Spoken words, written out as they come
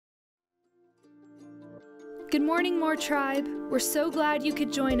Good morning, More Tribe. We're so glad you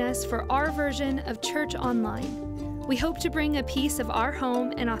could join us for our version of Church Online. We hope to bring a piece of our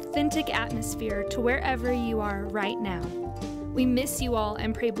home and authentic atmosphere to wherever you are right now. We miss you all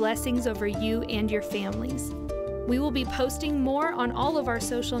and pray blessings over you and your families. We will be posting more on all of our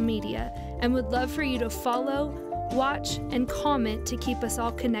social media and would love for you to follow, watch, and comment to keep us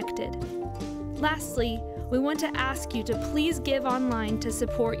all connected. Lastly, we want to ask you to please give online to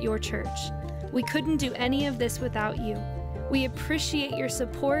support your church. We couldn't do any of this without you. We appreciate your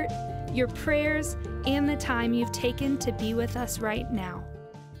support, your prayers, and the time you've taken to be with us right now.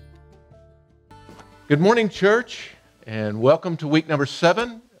 Good morning, church, and welcome to week number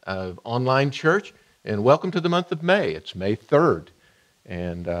 7 of online church, and welcome to the month of May. It's May 3rd,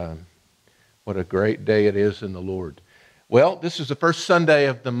 and what a great day it is in the Lord. Well, this is the first Sunday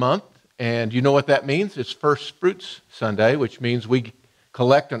of the month, and you know what that means? It's First Fruits Sunday, which means we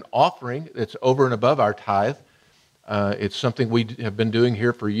collect an offering that's over and above our tithe. It's something we have been doing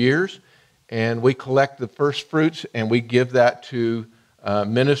here for years, and we collect the first fruits and we give that to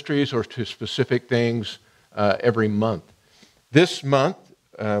ministries or to specific things every month. This month,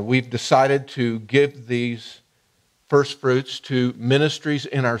 we've decided to give these first fruits to ministries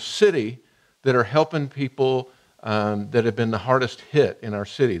in our city that are helping people that have been the hardest hit in our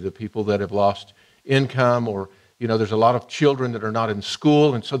city, the people that have lost income, or there's a lot of children that are not in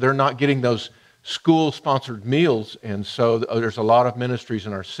school, and so they're not getting those school-sponsored meals, and so there's a lot of ministries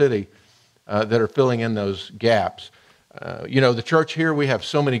in our city that are filling in those gaps. The church here, we have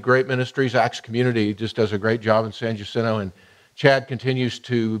so many great ministries. Acts Community just does a great job in San Jacinto, and Chad continues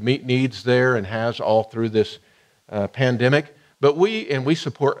to meet needs there and has all through this pandemic. But we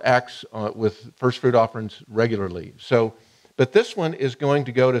support Acts with first fruit offerings regularly. But this one is going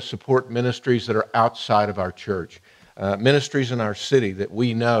to go to support ministries that are outside of our church, ministries in our city that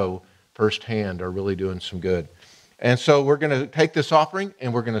we know firsthand are really doing some good. And so we're going to take this offering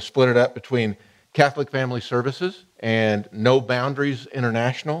and we're going to split it up between Catholic Family Services and No Boundaries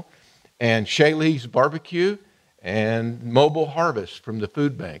International and Shaylee's Barbecue and Mobile Harvest from the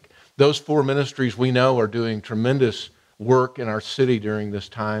Food Bank. Those 4 ministries we know are doing tremendous work in our city during this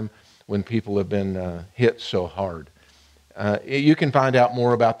time when people have been hit so hard. You can find out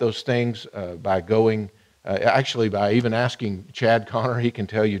more about those things by even asking Chad Connor. He can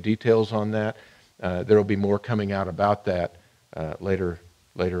tell you details on that. There will be more coming out about that later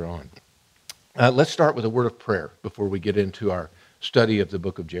on. Let's start with a word of prayer before we get into our study of the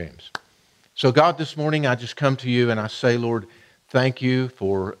book of James. So God, this morning I just come to you and I say, Lord, thank you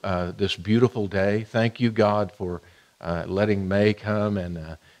for this beautiful day. Thank you, God, for letting May come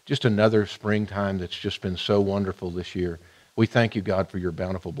and just another springtime that's just been so wonderful this year. We thank you, God, for your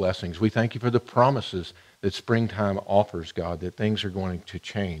bountiful blessings. We thank you for the promises that springtime offers, God, that things are going to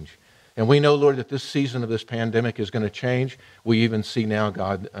change. And we know, Lord, that this season of this pandemic is going to change. We even see now,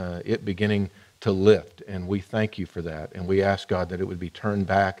 God, it beginning to lift. And we thank you for that. And we ask, God, that it would be turned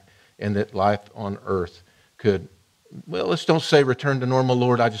back and that life on earth could, well, let's don't say return to normal,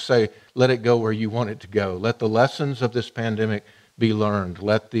 Lord. I just say let it go where you want it to go. Let the lessons of this pandemic be learned.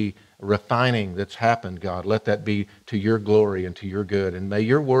 Let the refining that's happened, God, let that be to your glory and to your good. And may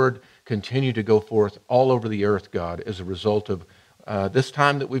your word continue to go forth all over the earth, God, as a result of this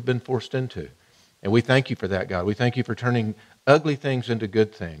time that we've been forced into. And we thank you for that, God. We thank you for turning ugly things into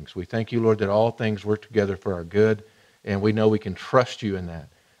good things. We thank you, Lord, that all things work together for our good, and we know we can trust you in that.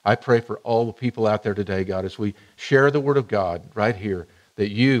 I pray for all the people out there today, God, as we share the word of God right here, that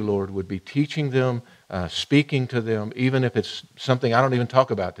you, Lord, would be teaching them, speaking to them, even if it's something I don't even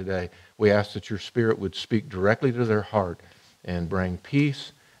talk about today. We ask that your Spirit would speak directly to their heart and bring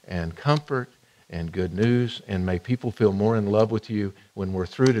peace and comfort and good news, and may people feel more in love with you when we're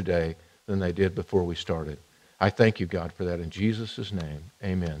through today than they did before we started. I thank you, God, for that in Jesus' name.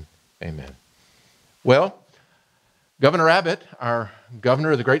 Amen. Amen. Well, Governor Abbott, our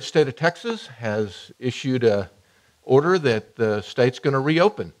governor of the great state of Texas, has issued an order that the state's going to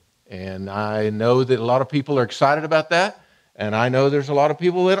reopen. And I know that a lot of people are excited about that, and I know there's a lot of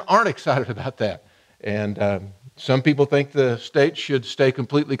people that aren't excited about that. And some people think the state should stay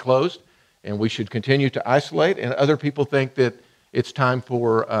completely closed and we should continue to isolate, and other people think that it's time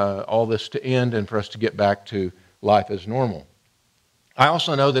for all this to end and for us to get back to life as normal. I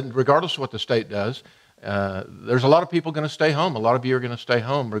also know that regardless of what the state does, there's a lot of people going to stay home. A lot of you are going to stay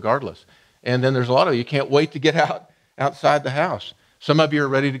home regardless. And then there's a lot of you can't wait to get outside the house. Some of you are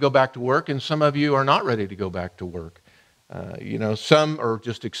ready to go back to work, and some of you are not ready to go back to work. Some are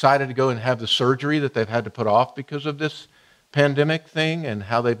just excited to go and have the surgery that they've had to put off because of this pandemic thing and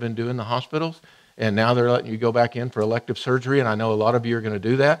how they've been doing the hospitals. and now they're letting you go back in for elective surgery, and I know a lot of you are going to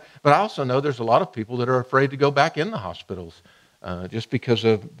do that. But I also know there's a lot of people that are afraid to go back in the hospitals just because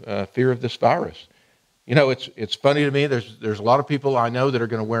of fear of this virus. You know, it's funny to me. There's a lot of people I know that are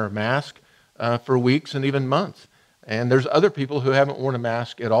going to wear a mask for weeks and even months. And there's other people who haven't worn a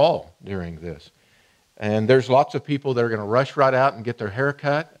mask at all during this. And there's lots of people that are going to rush right out and get their hair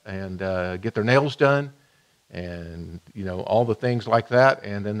cut and get their nails done and, you know, all the things like that.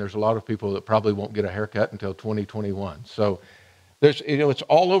 And then there's a lot of people that probably won't get a haircut until 2021. So there's, you know, it's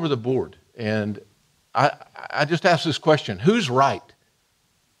all over the board. And I just ask this question: who's right?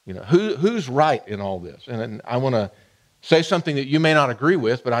 You know, who's right in all this? And I want to say something that you may not agree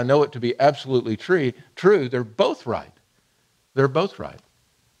with, but I know it to be absolutely true. They're both right. They're both right.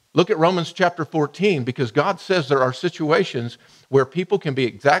 Look at Romans chapter 14, because God says there are situations where people can be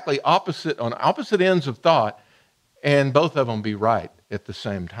exactly opposite, on opposite ends of thought, and both of them be right at the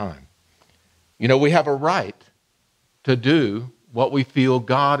same time. You know, we have a right to do what we feel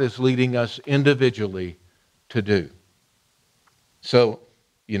God is leading us individually to do. So,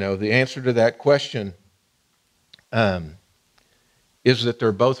 you know, the answer to that question is that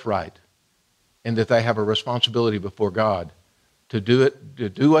they're both right, and that they have a responsibility before God to do it, to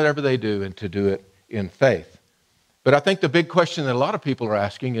do whatever they do, and to do it in faith. But I think the big question that a lot of people are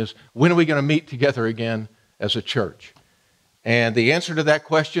asking is, when are we going to meet together again as a church? And the answer to that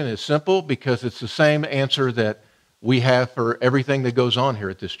question is simple, because it's the same answer that we have for everything that goes on here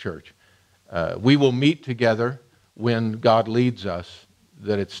at this church. We will meet together when God leads us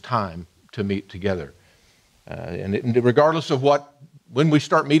that it's time to meet together. And regardless of when we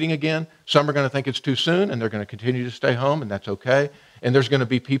start meeting again, some are going to think it's too soon and they're going to continue to stay home, and that's okay. And there's going to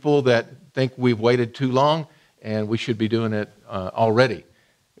be people that think we've waited too long and we should be doing it already.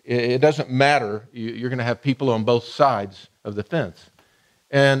 It doesn't matter. You're going to have people on both sides of the fence.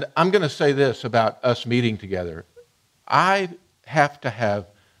 And I'm going to say this about us meeting together. I have to have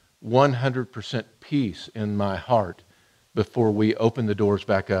 100% peace in my heart before we open the doors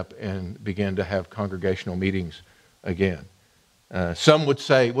back up and begin to have congregational meetings again. Some would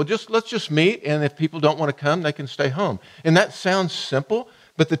say, well, let's just meet, and if people don't want to come, they can stay home. And that sounds simple,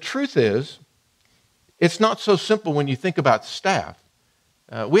 but the truth is, it's not so simple when you think about staff.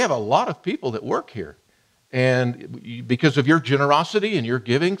 We have a lot of people that work here, and because of your generosity and your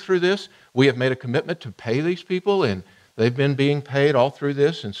giving through this, we have made a commitment to pay these people, and they've been being paid all through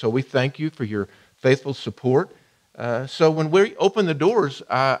this, and so we thank you for your faithful support. So when we open the doors,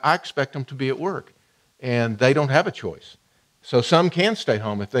 I expect them to be at work, and they don't have a choice. So some can stay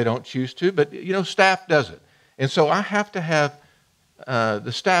home if they don't choose to, but, you know, staff does it. And so I have to have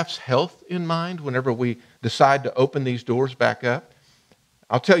the staff's health in mind whenever we decide to open these doors back up.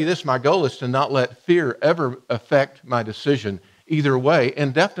 I'll tell you this, my goal is to not let fear ever affect my decision either way,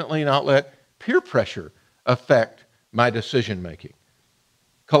 and definitely not let peer pressure affect my decision making.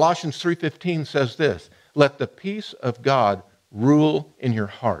 Colossians 3:15 says this: let the peace of God rule in your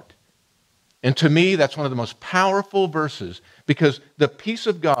heart. And to me, that's one of the most powerful verses, because the peace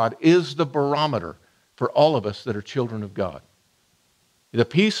of God is the barometer for all of us that are children of God. The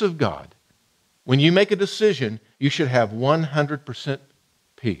peace of God. When you make a decision, you should have 100%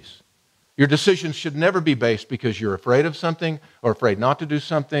 peace. Your decisions should never be based because you're afraid of something, or afraid not to do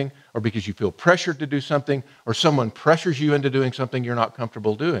something, or because you feel pressured to do something, or someone pressures you into doing something you're not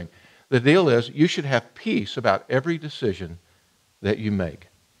comfortable doing. The deal is, you should have peace about every decision that you make.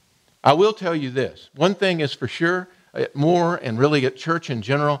 I will tell you this. One thing is for sure, at Moore and really at church in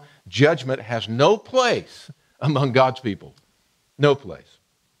general, judgment has no place among God's people. No place.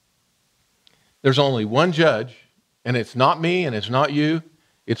 There's only one judge, and it's not me and it's not you,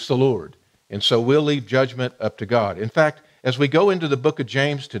 it's the Lord. And so we'll leave judgment up to God. In fact, as we go into the book of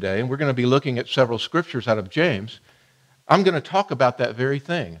James today, and we're going to be looking at several scriptures out of James, I'm going to talk about that very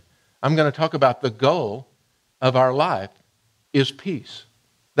thing. I'm going to talk about the goal of our life is peace.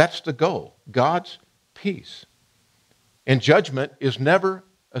 That's the goal, God's peace. And judgment is never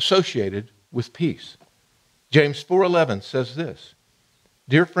associated with peace. James 4:11 says this: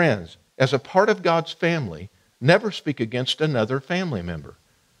 dear friends, as a part of God's family, never speak against another family member.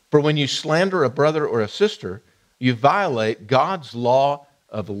 For when you slander a brother or a sister, you violate God's law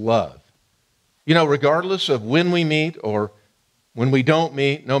of love. You know, regardless of when we meet or when we don't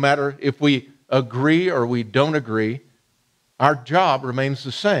meet, no matter if we agree or we don't agree, our job remains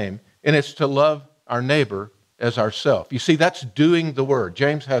the same, and it's to love our neighbor as ourselves. You see, that's doing the word.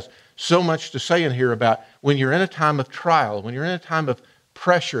 James has so much to say in here about when you're in a time of trial, when you're in a time of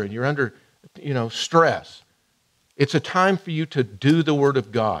pressure and you're under, stress. It's a time for you to do the Word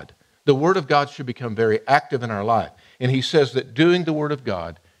of God. The Word of God should become very active in our life. And he says that doing the Word of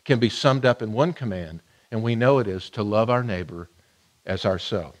God can be summed up in one command, and we know it is to love our neighbor as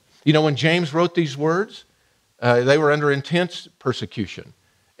ourselves. You know, when James wrote these words, they were under intense persecution.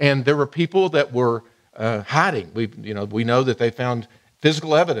 And there were people that were hiding. We know that they found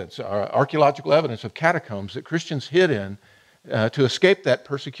physical evidence, archaeological evidence of catacombs that Christians hid in to escape that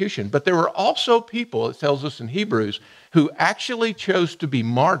persecution. But there were also people, it tells us in Hebrews, who actually chose to be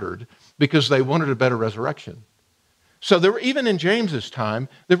martyred because they wanted a better resurrection. So there were, even in James's time,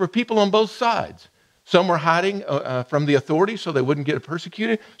 there were people on both sides. Some were hiding from the authorities so they wouldn't get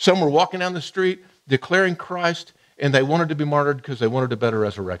persecuted. Some were walking down the street declaring Christ, and they wanted to be martyred because they wanted a better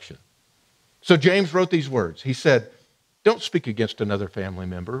resurrection. So James wrote these words. He said, don't speak against another family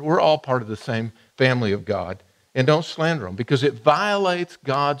member. We're all part of the same family of God. And don't slander them, because it violates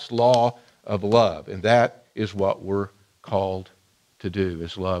God's law of love. And that is what we're called to do,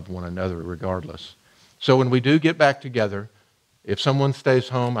 is love one another regardless. So when we do get back together, if someone stays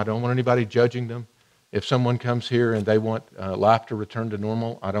home, I don't want anybody judging them. If someone comes here and they want life to return to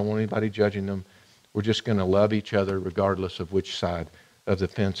normal, I don't want anybody judging them. We're just going to love each other regardless of which side of the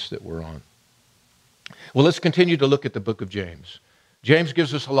fence that we're on. Well, let's continue to look at the book of James. James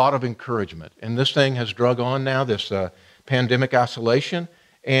gives us a lot of encouragement, and this thing has drug on now, this pandemic isolation,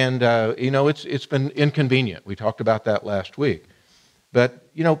 and it's been inconvenient. We talked about that last week. But,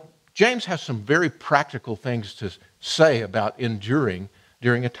 James has some very practical things to say about enduring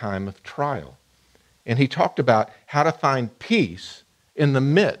during a time of trial. And he talked about how to find peace in the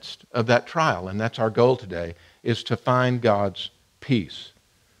midst of that trial, and that's our goal today, is to find God's peace.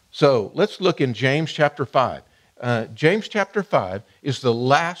 So let's look in James chapter 5. James chapter 5 is the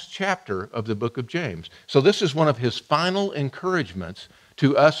last chapter of the book of James. So this is one of his final encouragements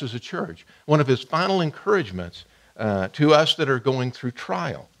to us as a church, one of his final encouragements to us that are going through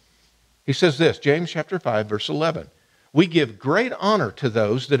trial. He says this, James chapter 5, verse 11, we give great honor to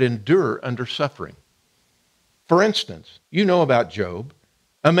those that endure under suffering. For instance, you know about Job,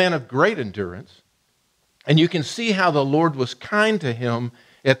 a man of great endurance, and you can see how the Lord was kind to him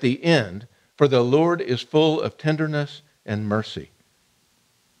at the end, for the Lord is full of tenderness and mercy.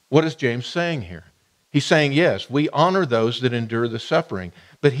 What is James saying here? He's saying, yes, we honor those that endure the suffering.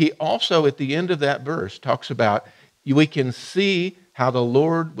 But he also, at the end of that verse, talks about we can see how the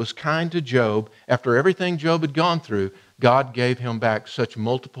Lord was kind to Job. After everything Job had gone through, God gave him back such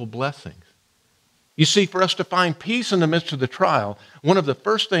multiple blessings. You see, for us to find peace in the midst of the trial, one of the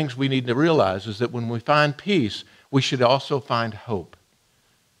first things we need to realize is that when we find peace, we should also find hope.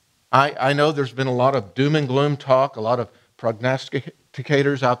 I know there's been a lot of doom and gloom talk, a lot of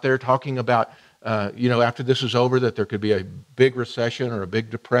prognosticators out there talking about, after this is over, that there could be a big recession or a big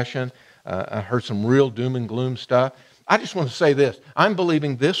depression. I heard some real doom and gloom stuff. I just want to say this. I'm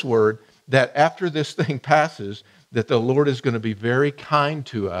believing this word, that after this thing passes, that the Lord is going to be very kind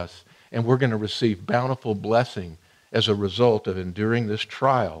to us, and we're going to receive bountiful blessing as a result of enduring this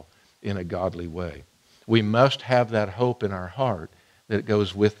trial in a godly way. We must have that hope in our heart that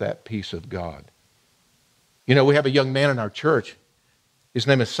goes with that peace of God. We have a young man in our church. His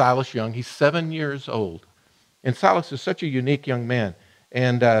name is Silas Young. He's 7 years old. And Silas is such a unique young man.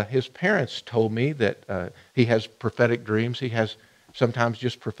 And his parents told me that he has prophetic dreams. He has sometimes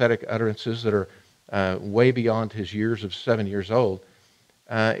just prophetic utterances that are way beyond his years of 7 years old.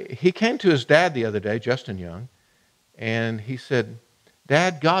 He came to his dad the other day, Justin Young, and he said,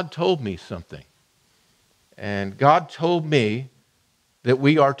 Dad, God told me something. And God told me that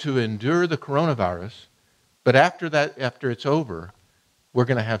we are to endure the coronavirus, but after it's over, we're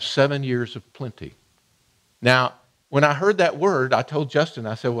going to have 7 years of plenty. Now, when I heard that word, I told Justin,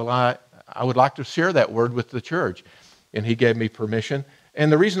 I said, well, I would like to share that word with the church. And he gave me permission.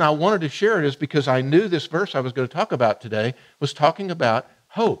 And the reason I wanted to share it is because I knew this verse I was going to talk about today was talking about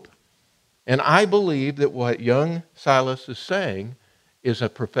hope. And I believe that what young Silas is saying is a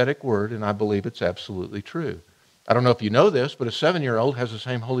prophetic word, and I believe it's absolutely true. I don't know if you know this, but a 7-year-old has the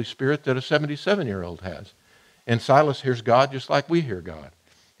same Holy Spirit that a 77-year-old has. And Silas hears God just like we hear God.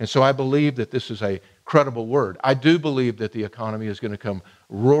 And so I believe that this is a credible word. I do believe that the economy is going to come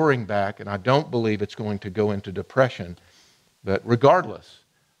roaring back, and I don't believe it's going to go into depression. But regardless,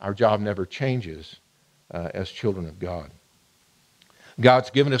 our job never changes as children of God. God's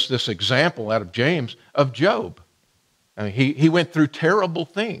given us this example out of James of Job. I mean, he went through terrible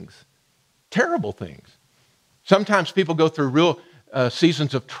things. Terrible things. Sometimes people go through real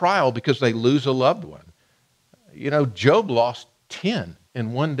seasons of trial because they lose a loved one. Job lost 10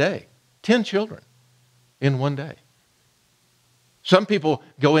 in one day. 10 children in one day. Some people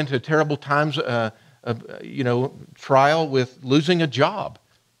go into terrible times of trial with losing a job.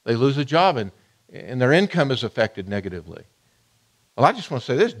 They lose a job and their income is affected negatively. Well, I just want to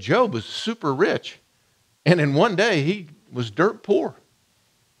say this. Job was super rich, and in one day he was dirt poor.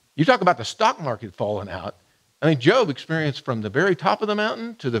 You talk about the stock market falling out. I mean, Job experienced from the very top of the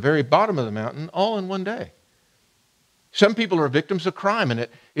mountain to the very bottom of the mountain all in one day. Some people are victims of crime, and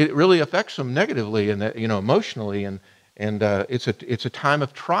it really affects them negatively and emotionally, and it's a time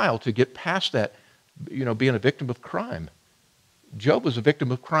of trial to get past that, being a victim of crime. Job was a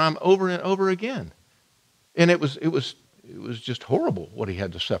victim of crime over and over again, and it was just horrible what he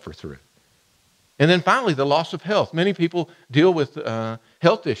had to suffer through. And then finally, the loss of health. Many people deal with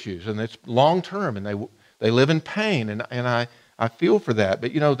health issues, and it's long term, and they live in pain, and I feel for that.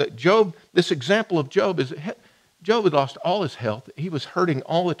 But that Job, this example of Job is Job had lost all his health. He was hurting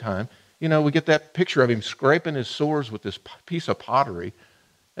all the time. We get that picture of him scraping his sores with this piece of pottery.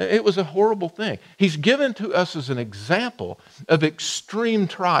 It was a horrible thing. He's given to us as an example of extreme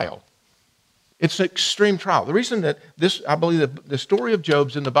trial. It's an extreme trial. The reason that I believe that the story of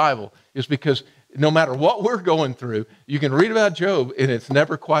Job's in the Bible is because no matter what we're going through, you can read about Job and it's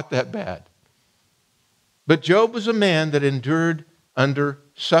never quite that bad. But Job was a man that endured under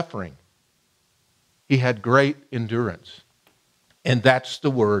suffering. He had great endurance. And that's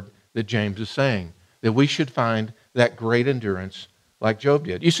the word that James is saying, that we should find that great endurance like Job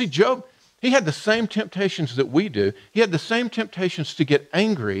did. You see, Job, he had the same temptations that we do. He had the same temptations to get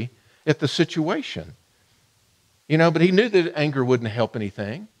angry at the situation. But he knew that anger wouldn't help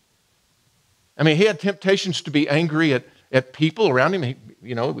anything. I mean, he had temptations to be angry at people around him.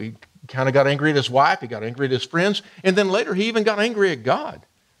 He kind of got angry at his wife. He got angry at his friends. And then later, he even got angry at God.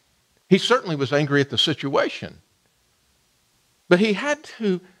 He certainly was angry at the situation. But he had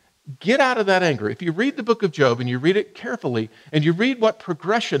to get out of that anger. If you read the book of Job and you read it carefully and you read what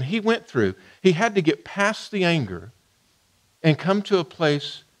progression he went through, he had to get past the anger and come to a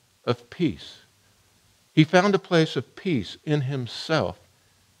place of peace. He found a place of peace in himself,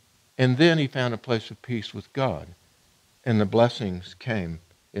 and then he found a place of peace with God, and the blessings came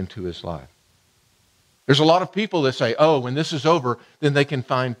into his life. There's a lot of people that say, when this is over, then they can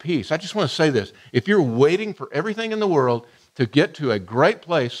find peace. I just want to say this. If you're waiting for everything in the world to get to a great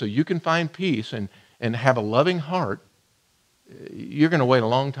place so you can find peace and have a loving heart, you're going to wait a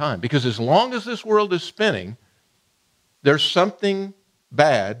long time. Because as long as this world is spinning, there's something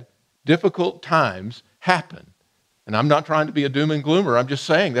bad, difficult times happen. And I'm not trying to be a doom and gloomer. I'm just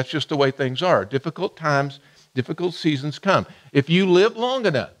saying that's just the way things are. Difficult times, difficult seasons come. If you live long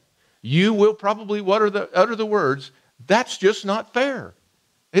enough, you will probably utter the words, that's just not fair.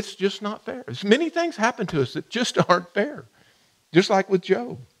 It's just not fair. Many things happen to us that just aren't fair. Just like with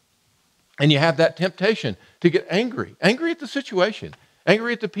Job. And you have that temptation to get angry at the situation,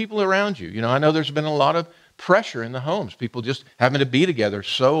 angry at the people around you. I know there's been a lot of pressure in the homes, people just having to be together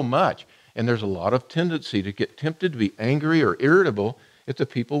so much. And there's a lot of tendency to get tempted to be angry or irritable at the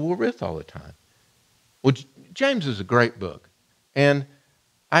people we're with all the time. Well, James is a great book. And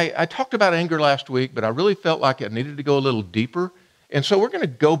I talked about anger last week, but I really felt like I needed to go a little deeper. And so we're going to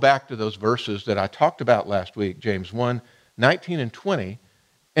go back to those verses that I talked about last week, James 1, 19 and 20,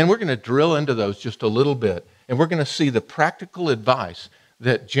 and we're going to drill into those just a little bit. And we're going to see the practical advice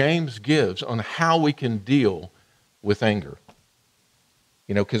that James gives on how we can deal with anger.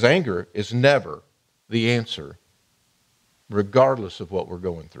 Because anger is never the answer, regardless of what we're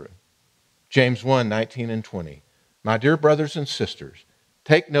going through. James 1, 19 and 20. My dear brothers and sisters,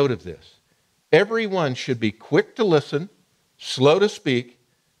 take note of this. Everyone should be quick to listen, slow to speak,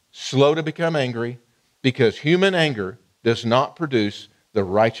 slow to become angry, because human anger does not produce the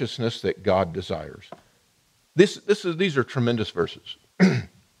righteousness that God desires. These are tremendous verses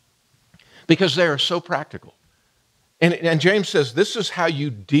because they are so practical. And James says this is how you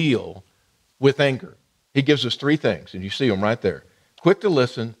deal with anger. He gives us three things, and you see them right there. Quick to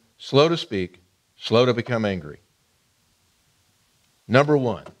listen, slow to speak, slow to become angry. Number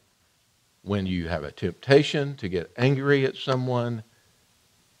one, when you have a temptation to get angry at someone,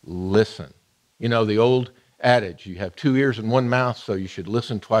 listen. The old adage, you have two ears and one mouth, so you should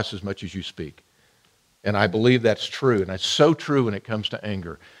listen twice as much as you speak. And I believe that's true, and that's so true when it comes to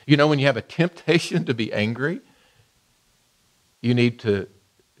anger. When you have a temptation to be angry, you need to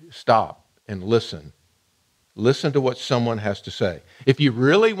stop and listen. Listen to what someone has to say. If you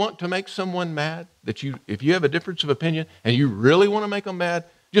really want to make someone mad, if you have a difference of opinion and you really want to make them mad,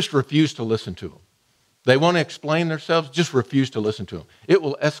 just refuse to listen to them. They want to explain themselves, just refuse to listen to them. It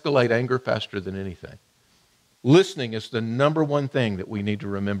will escalate anger faster than anything. Listening is the number one thing that we need to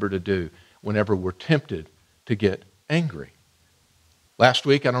remember to do whenever we're tempted to get angry. Last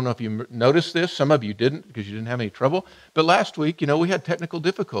week, I don't know if you noticed this. Some of you didn't because you didn't have any trouble. But last week, we had technical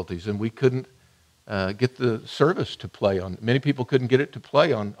difficulties and we couldn't get the service to play on. Many people couldn't get it to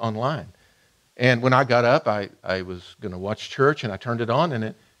play online. And when I got up, I was going to watch church, and I turned it on,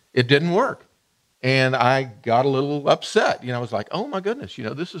 and it didn't work. And I got a little upset. I was like, oh my goodness,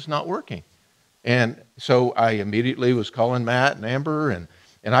 this is not working. And so I immediately was calling Matt and Amber, and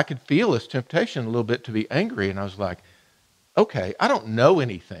I could feel this temptation a little bit to be angry. And I was like, okay, I don't know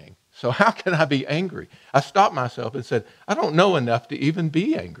anything, so how can I be angry? I stopped myself and said, I don't know enough to even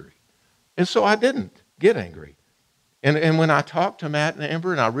be angry. And so I didn't get angry. And when I talked to Matt and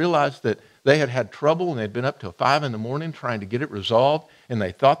Amber, and I realized that they had had trouble, and they'd been up till 5 a.m. trying to get it resolved, and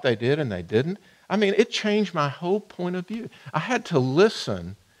they thought they did, and they didn't. I mean, it changed my whole point of view. I had to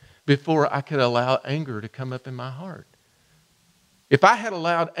listen before I could allow anger to come up in my heart. If I had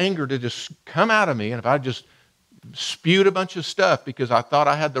allowed anger to just come out of me, and if I just spewed a bunch of stuff because I thought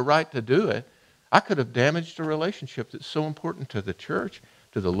I had the right to do it, I could have damaged a relationship that's so important to the church,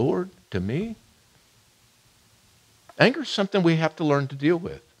 to the Lord, to me. Anger is something we have to learn to deal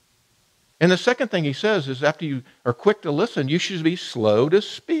with. And the second thing he says is, after you are quick to listen, you should be slow to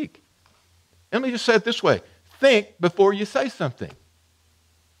speak. Let me just say it this way. Think before you say something.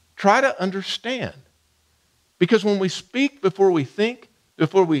 Try to understand. Because when we speak before we think,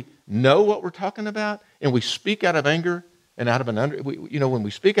 before we know what we're talking about, and we speak out of anger and out of when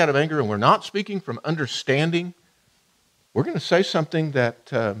we speak out of anger and we're not speaking from understanding, we're going to say something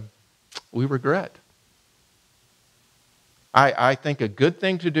that we regret. I think a good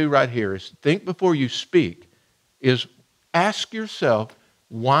thing to do right here is think before you speak, is ask yourself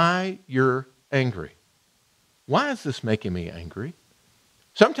why you're angry. Why is this making me angry?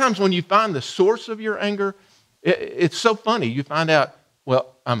 Sometimes when you find the source of your anger, it's so funny. You find out,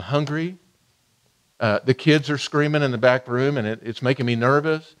 well, I'm hungry. The kids are screaming in the back room, and it's making me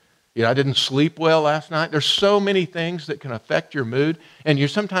nervous. I didn't sleep well last night. There's so many things that can affect your mood, and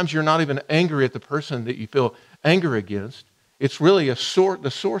sometimes you're not even angry at the person that you feel anger against. It's really the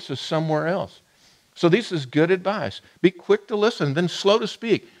source is somewhere else. So this is good advice. Be quick to listen, then slow to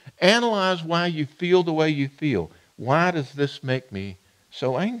speak. Analyze why you feel the way you feel. Why does this make me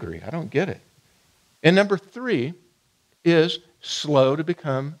so angry? I don't get it. And number 3 is slow to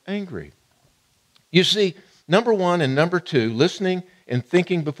become angry. You see, number 1 and number 2, listening and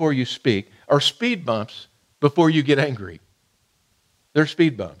thinking before you speak, are speed bumps before you get angry. They're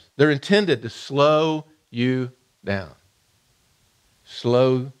speed bumps. They're intended to slow you down.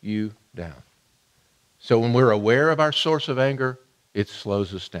 Slow you down. So when we're aware of our source of anger, it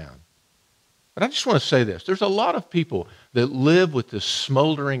slows us down. But I just want to say this. There's a lot of people that live with this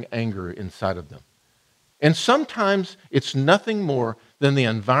smoldering anger inside of them. And sometimes it's nothing more than the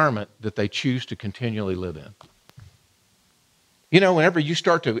environment that they choose to continually live in. Whenever you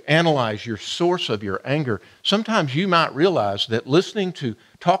start to analyze your source of your anger, sometimes you might realize that listening to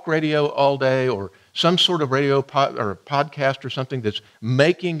talk radio all day, or some sort of radio or podcast or something that's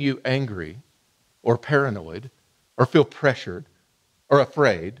making you angry or paranoid or feel pressured or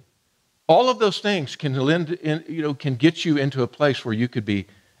afraid, all of those things can get you into a place where you could be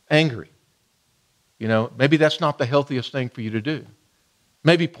angry. Maybe that's not the healthiest thing for you to do.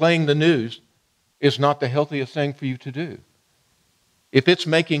 Maybe playing the news is not the healthiest thing for you to do. If it's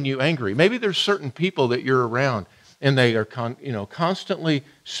making you angry, maybe there's certain people that you're around and they are constantly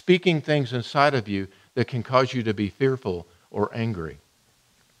speaking things inside of you that can cause you to be fearful or angry.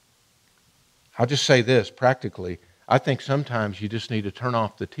 I'll just say this practically. I think sometimes you just need to turn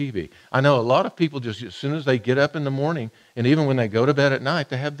off the TV. I know a lot of people just as soon as they get up in the morning, and even when they go to bed at night,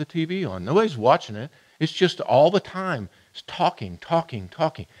 they have the TV on. Nobody's watching it. It's just all the time. It's talking.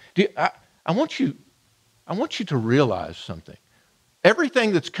 I want you to realize something.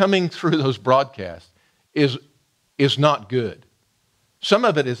 Everything that's coming through those broadcasts is not good. Some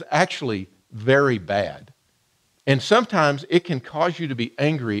of it is actually very bad. And sometimes it can cause you to be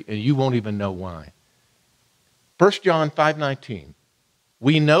angry and you won't even know why. 1 John 5:19,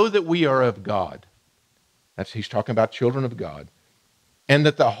 we know that we are of God. He's talking about children of God. And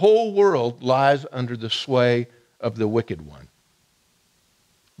that the whole world lies under the sway of the wicked one.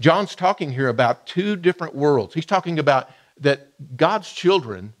 John's talking here about 2 different worlds. He's talking about that God's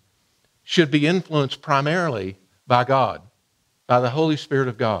children should be influenced primarily by God, by the Holy Spirit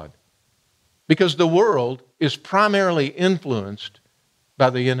of God. Because the world is primarily influenced by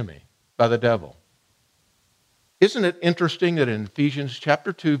the enemy, by the devil. Isn't it interesting that in Ephesians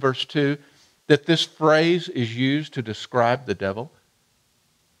chapter 2, verse 2, that this phrase is used to describe the devil?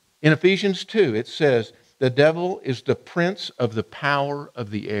 In Ephesians 2, it says, the devil is the prince of the power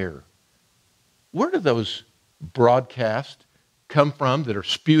of the air. Where do those broadcasts come from that are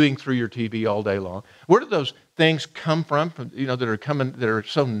spewing through your TV all day long? Where do those things come from that are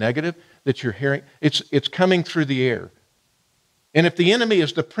so negative? that you're hearing, it's coming through the air. And if the enemy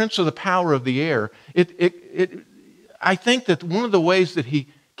is the prince of the power of the air, I think that one of the ways that he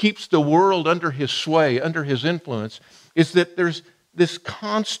keeps the world under his sway, under his influence, is that there's this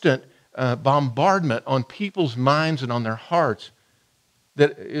constant bombardment on people's minds and on their hearts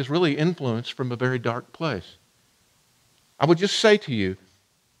that is really influenced from a very dark place. I would just say to you,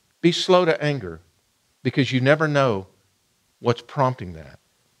 be slow to anger, because you never know what's prompting that.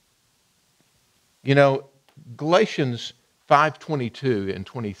 You know, Galatians 5:22 and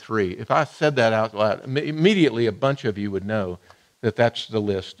 23, if I said that out loud, immediately a bunch of you would know that that's the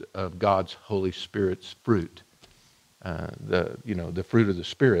list of God's Holy Spirit's fruit. The fruit of the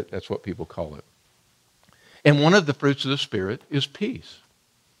Spirit, that's what people call it. And one of the fruits of the Spirit is peace.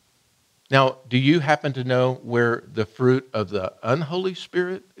 Now, do you happen to know where the fruit of the unholy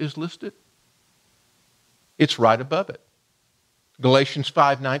Spirit is listed? It's right above it. Galatians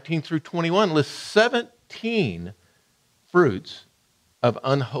 5:19 through 21 lists 17 fruits of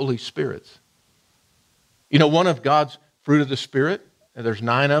unholy spirits. You know, one of God's fruit of the Spirit, and there's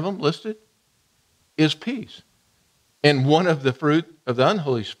 9 of them listed, is peace. And one of the fruit of the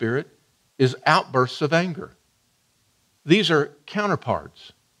unholy spirit is outbursts of anger. These are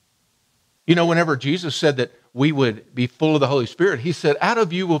counterparts. You know, whenever Jesus said that we would be full of the Holy Spirit, he said, out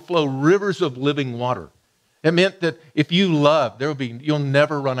of you will flow rivers of living water. It meant that if you love, you'll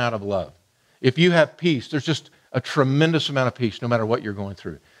never run out of love. If you have peace, there's just a tremendous amount of peace no matter what you're going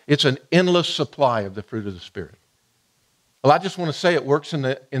through. It's an endless supply of the fruit of the Spirit. Well, I just want to say it works in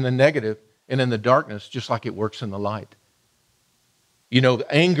the negative and in the darkness just like it works in the light. You know,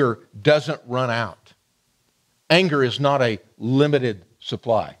 anger doesn't run out. Anger is not a limited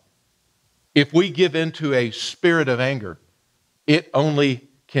supply. If we give into a spirit of anger, it only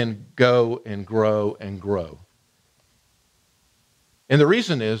can go and grow and grow. And the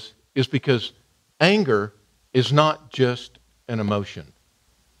reason is because anger is not just an emotion.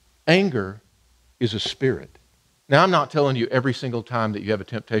 Anger is a spirit. Now, I'm not telling you every single time that you have a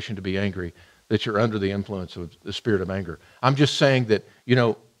temptation to be angry that you're under the influence of the spirit of anger. I'm just saying that, you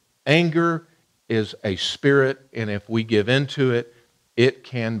know, anger is a spirit, and if we give into it, it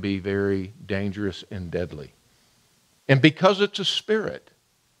can be very dangerous and deadly. And because it's a spirit,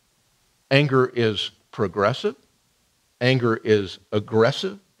 anger is progressive, anger is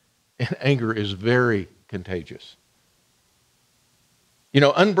aggressive, and anger is very contagious. You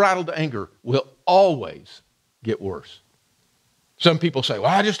know, unbridled anger will always get worse. Some people say,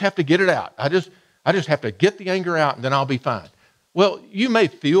 well, I just have to get it out. I just have to get the anger out and then I'll be fine. Well, you may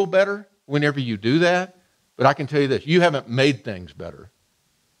feel better whenever you do that, but I can tell you this, you haven't made things better.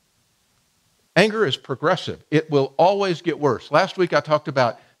 Anger is progressive. It will always get worse. Last week I talked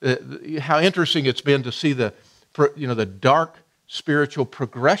about how interesting it's been to see the dark spiritual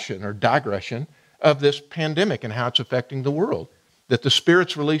progression or digression of this pandemic and how it's affecting the world. That the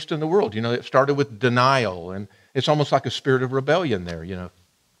Spirit's released in the world. You know, it started with denial, and it's almost like a spirit of rebellion there, you know.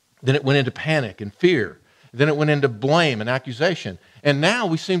 Then it went into panic and fear. Then it went into blame and accusation. And now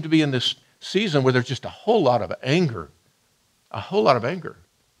we seem to be in this season where there's just a whole lot of anger. A whole lot of anger.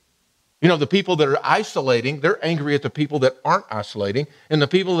 You know, the people that are isolating, they're angry at the people that aren't isolating. And the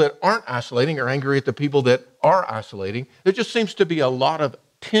people that aren't isolating are angry at the people that are isolating. There just seems to be a lot of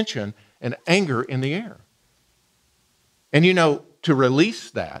tension and anger in the air. And you know, to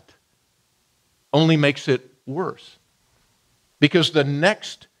release that only makes it worse. Because the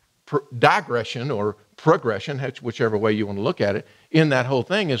next digression or progression, whichever way you want to look at it, in that whole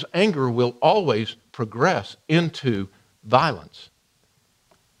thing is anger will always progress into violence.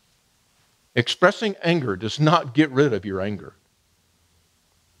 Expressing anger does not get rid of your anger.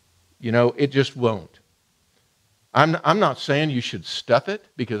 You know, it just won't. I'm not saying you should stuff it,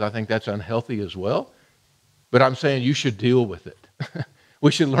 because I think that's unhealthy as well. But I'm saying you should deal with it.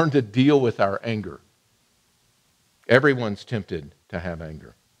 We should learn to deal with our anger. Everyone's tempted to have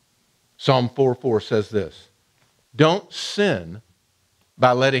anger. Psalm 4:4 says this, don't sin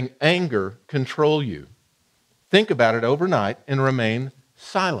by letting anger control you. Think about it overnight and remain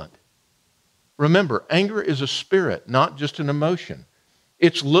silent. Remember, anger is a spirit, not just an emotion.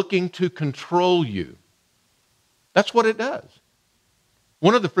 It's looking to control you. That's what it does.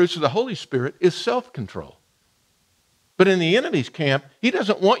 One of the fruits of the Holy Spirit is self-control. But in the enemy's camp, he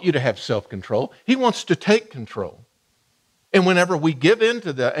doesn't want you to have self-control. He wants to take control. And whenever we give in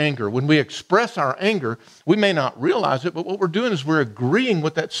to the anger, when we express our anger, we may not realize it, but what we're doing is we're agreeing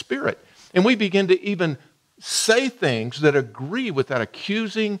with that spirit. And we begin to even say things that agree with that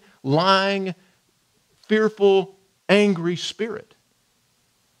accusing, lying, fearful, angry spirit.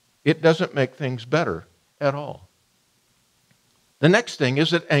 It doesn't make things better at all. The next thing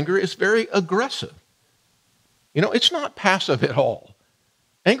is that anger is very aggressive. It's not passive at all.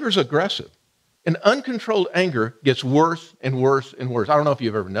 Anger is aggressive. And uncontrolled anger gets worse and worse and worse. I don't know if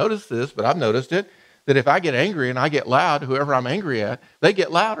you've ever noticed this, but I've noticed it, that if I get angry and I get loud, whoever I'm angry at, they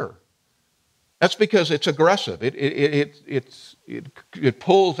get louder. That's because it's aggressive. It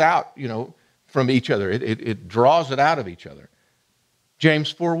pulls out, from each other. It draws it out of each other.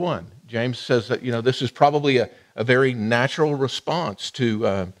 James 4:1. James says that, this is probably a very natural response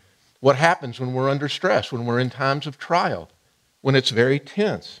to what happens when we're under stress, when we're in times of trial, when it's very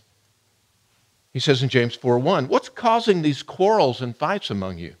tense. He says in James 4:1, what's causing these quarrels and fights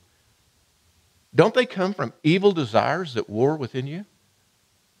among you? Don't they come from evil desires that war within you?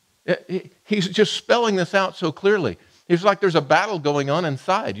 He's just spelling this out so clearly. It's like there's a battle going on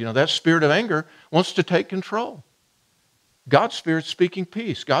inside. That spirit of anger wants to take control. God's Spirit's speaking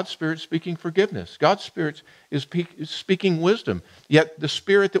peace. God's Spirit's speaking forgiveness. God's Spirit is speaking wisdom. Yet the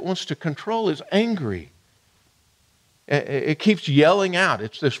spirit that wants to control is angry. It keeps yelling out.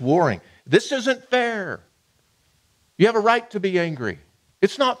 It's this warring. This isn't fair. You have a right to be angry.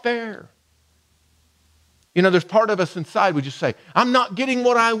 It's not fair. There's part of us inside, we just say, I'm not getting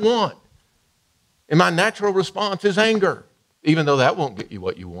what I want. And my natural response is anger, even though that won't get you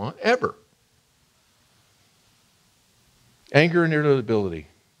what you want, ever. Anger and irritability.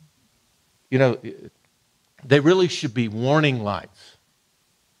 They really should be warning lights.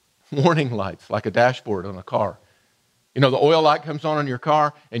 Warning lights, like a dashboard on a car. The oil light comes on in your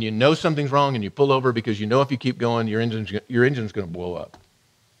car, and you know something's wrong, and you pull over because you know if you keep going, your engine's going to blow up.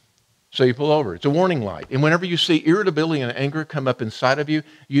 So you pull over. It's a warning light. And whenever you see irritability and anger come up inside of you,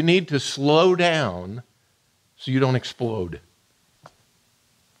 you need to slow down so you don't explode.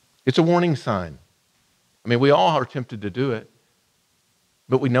 It's a warning sign. We all are tempted to do it,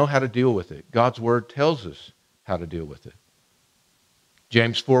 but we know how to deal with it. God's Word tells us how to deal with it.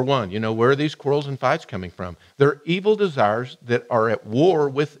 James 4:1, where are these quarrels and fights coming from? They're evil desires that are at war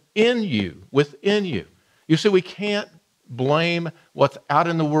within you. Within you. You see, we can't blame what's out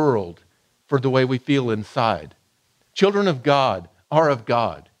in the world for the way we feel inside. Children of God are of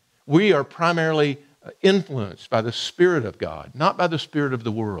God. We are primarily influenced by the Spirit of God, not by the spirit of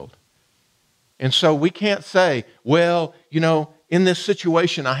the world. And so we can't say, well, in this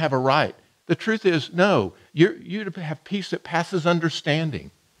situation I have a right. The truth is, no, you're to have peace that passes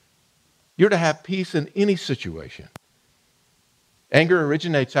understanding. You're to have peace in any situation. Anger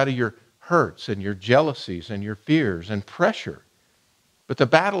originates out of your hurts and your jealousies and your fears and pressure. But the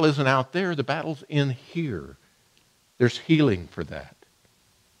battle isn't out there. The battle's in here. There's healing for that.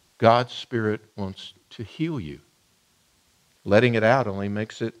 God's Spirit wants to heal you. Letting it out only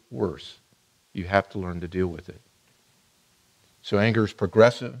makes it worse. You have to learn to deal with it. So anger is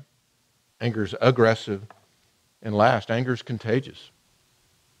progressive. Anger is aggressive. And last, anger is contagious.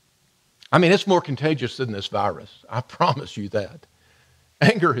 It's more contagious than this virus. I promise you that.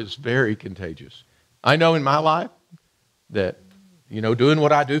 Anger is very contagious. I know in my life that, doing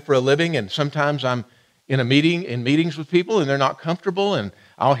what I do for a living, and sometimes I'm in meetings with people and they're not comfortable, and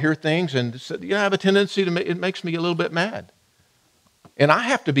I'll hear things and I have a tendency it makes me a little bit mad. And I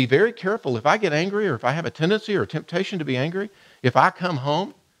have to be very careful if I get angry or if I have a tendency or a temptation to be angry. If I come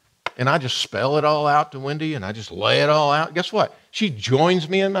home and I just spell it all out to Wendy and I just lay it all out, guess what? She joins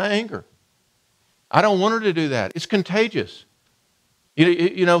me in my anger. I don't want her to do that. It's contagious.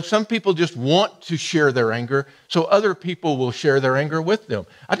 Some people just want to share their anger, so other people will share their anger with them.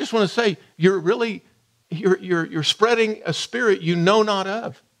 I just want to say, you're spreading a spirit you know not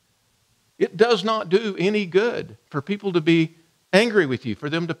of. It does not do any good for people to be angry with you, for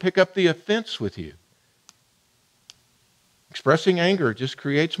them to pick up the offense with you. Expressing anger just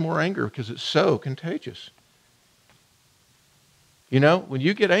creates more anger because it's so contagious. When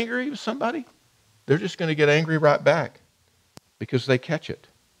you get angry with somebody, they're just going to get angry right back because they catch it.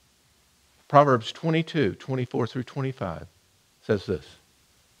 Proverbs 22:24-25 says this: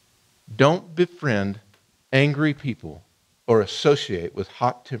 don't befriend angry people or associate with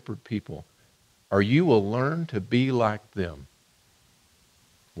hot-tempered people, or you will learn to be like them.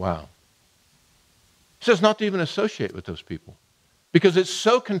 Wow. It says not to even associate with those people because it's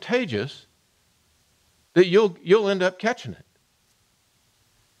so contagious that you'll end up catching it.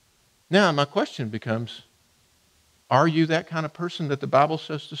 Now, my question becomes, are you that kind of person that the Bible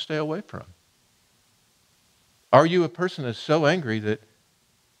says to stay away from? Are you a person that's so angry that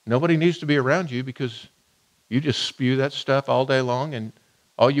nobody needs to be around you because you just spew that stuff all day long and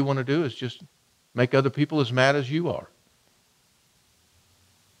all you want to do is just make other people as mad as you are?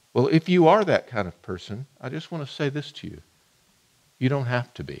 Well, if you are that kind of person, I just want to say this to you. You don't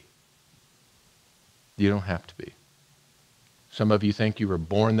have to be. You don't have to be. Some of you think you were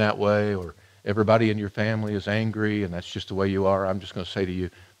born that way, or everybody in your family is angry and that's just the way you are. I'm just going to say to you,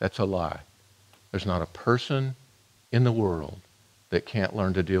 that's a lie. There's not a person in the world that can't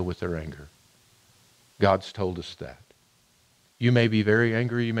learn to deal with their anger. God's told us that. You may be very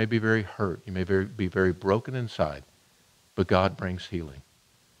angry, you may be very hurt, you may be very broken inside, but God brings healing.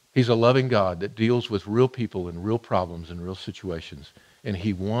 He's a loving God that deals with real people and real problems and real situations, and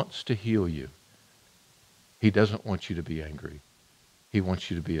he wants to heal you. He doesn't want you to be angry. He wants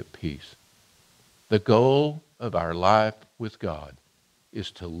you to be at peace. The goal of our life with God is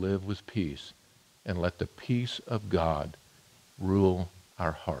to live with peace and let the peace of God rule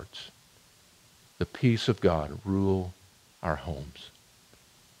our hearts. The peace of God rule our homes.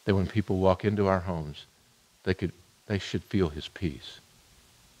 That when people walk into our homes, they should feel his peace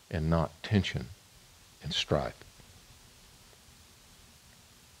and not tension and strife.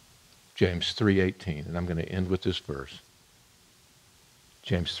 James 3:18, and I'm going to end with this verse.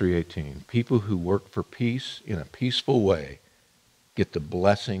 James 3:18, people who work for peace in a peaceful way get the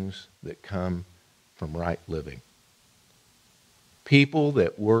blessings that come from right living. People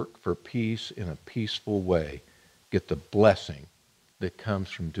that work for peace in a peaceful way get the blessing that comes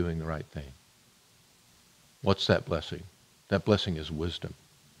from doing the right thing. What's that blessing? That blessing is wisdom.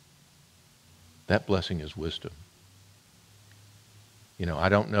 That blessing is wisdom. You know, I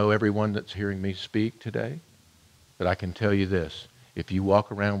don't know everyone that's hearing me speak today, but I can tell you this. If you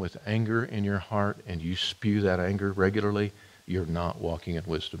walk around with anger in your heart and you spew that anger regularly, you're not walking in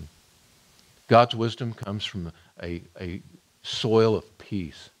wisdom. God's wisdom comes from a soil of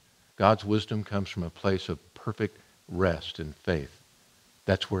peace. God's wisdom comes from a place of perfect rest and faith.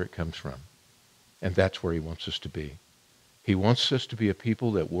 That's where it comes from. And that's where he wants us to be. He wants us to be a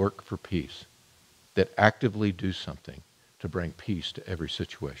people that work for peace, that actively do something to bring peace to every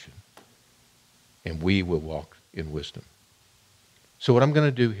situation. And we will walk in wisdom. So what I'm going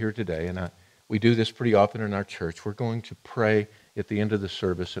to do here today, and we do this pretty often in our church, we're going to pray at the end of the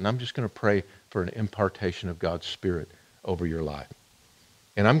service, and I'm just going to pray for an impartation of God's Spirit over your life.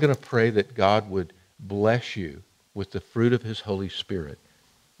 And I'm going to pray that God would bless you with the fruit of his Holy Spirit,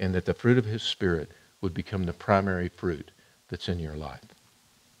 and that the fruit of his Spirit would become the primary fruit that's in your life.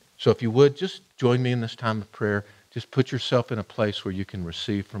 So if you would, just join me in this time of prayer. Just put yourself in a place where you can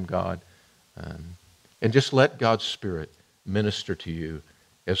receive from God, and just let God's Spirit minister to you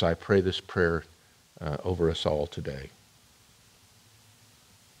as I pray this prayer over us all today.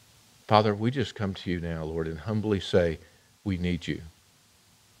 Father, we just come to you now, Lord, and humbly say, we need you.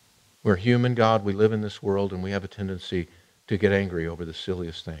 We're human, God. We live in this world, and we have a tendency to get angry over the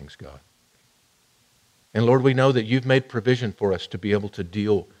silliest things, God. And Lord, we know that you've made provision for us to be able to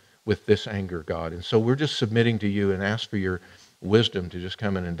deal with this anger, God. And so we're just submitting to you and ask for your wisdom to just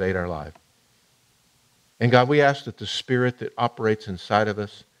come and invade our life. And God, we ask that the Spirit that operates inside of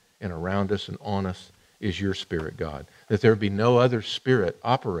us and around us and on us is your Spirit, God. That there be no other spirit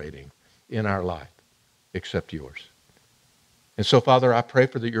operating in our life except yours. And so, Father, I pray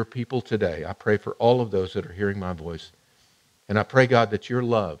for your people today. I pray for all of those that are hearing my voice. And I pray, God, that your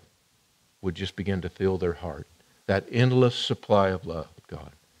love would just begin to fill their heart. That endless supply of love,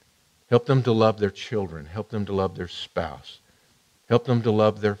 God. Help them to love their children. Help them to love their spouse. Help them to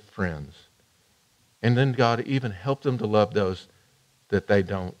love their friends. And then, God, even help them to love those that they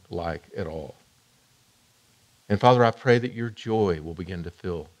don't like at all. And Father, I pray that your joy will begin to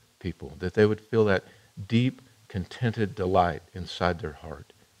fill people, that they would feel that deep, contented delight inside their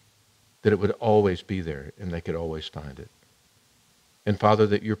heart, that it would always be there and they could always find it. And Father,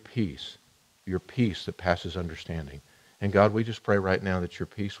 that your peace that passes understanding. And God, we just pray right now that your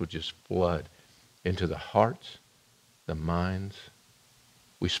peace would just flood into the hearts, the minds.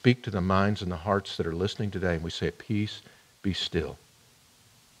 We speak to the minds and the hearts that are listening today, and we say, peace, be still.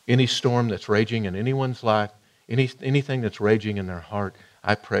 Any storm that's raging in anyone's life, anything that's raging in their heart,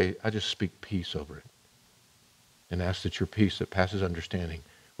 I pray, I just speak peace over it. And ask that your peace that passes understanding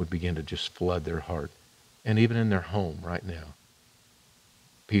would begin to just flood their heart. And even in their home right now.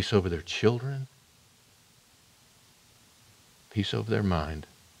 Peace over their children. Peace over their mind.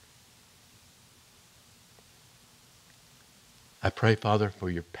 I pray, Father, for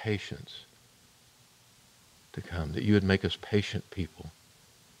your patience to come, that you would make us patient people.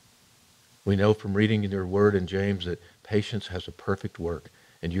 We know from reading in your word in James that patience has a perfect work,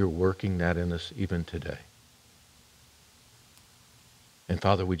 and you're working that in us even today. And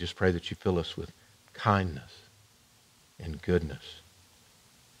Father, we just pray that you fill us with kindness and goodness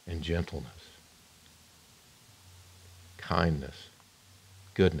and gentleness. Kindness,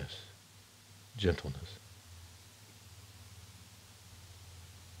 goodness, gentleness.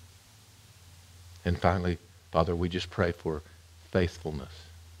 And finally, Father, we just pray for faithfulness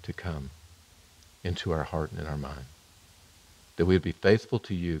to come into our heart and in our mind. That we would be faithful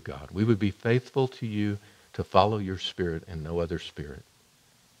to you, God. We would be faithful to you to follow your Spirit and no other spirit.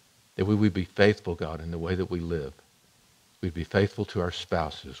 That we would be faithful, God, in the way that we live. We'd be faithful to our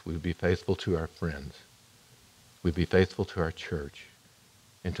spouses. We'd be faithful to our friends. We'd be faithful to our church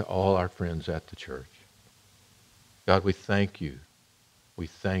and to all our friends at the church. God, we thank you. We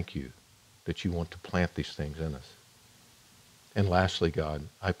thank you that you want to plant these things in us. And lastly, God,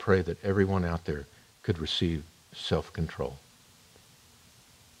 I pray that everyone out there could receive self-control.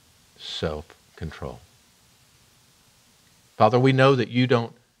 Self-control. Father, we know that you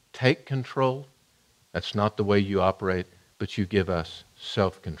don't take control. That's not the way you operate, but you give us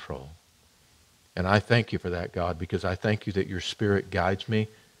self-control. And I thank you for that, God, because I thank you that your Spirit guides me,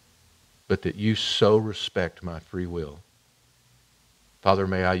 but that you so respect my free will. Father,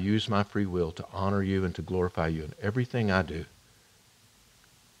 may I use my free will to honor you and to glorify you in everything I do.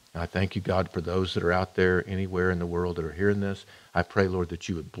 I thank you, God, for those that are out there anywhere in the world that are hearing this. I pray, Lord, that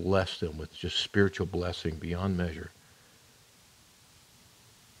you would bless them with just spiritual blessing beyond measure.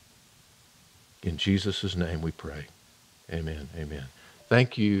 In Jesus' name we pray. Amen. Amen.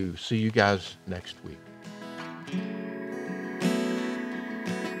 Thank you. See you guys next week.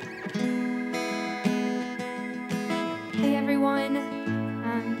 Hey, everyone.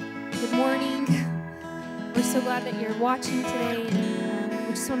 Good morning. We're so glad that you're watching today.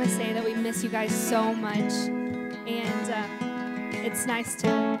 We just want to say that we miss you guys so much. And it's nice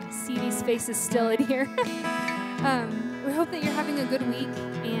to see these faces still in here. We hope that you're having a good week.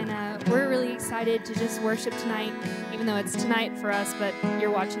 And we're really excited to just worship tonight, even though it's tonight for us, but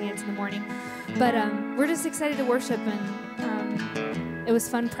you're watching it in the morning. But we're just excited to worship, and it was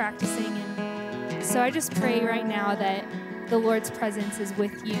fun practicing. And so I just pray right now that the Lord's presence is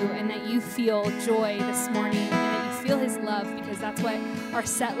with you and that you feel joy this morning and that you feel his love, because that's what our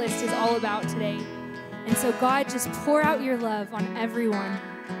set list is all about today. And so God, just pour out your love on everyone.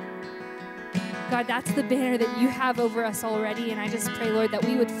 God, that's the banner that you have over us already, and I just pray, Lord, that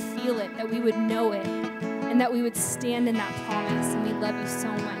we would feel it, that we would know it, and that we would stand in that promise, and we love you so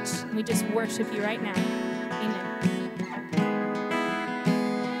much. And we just worship you right now. Amen.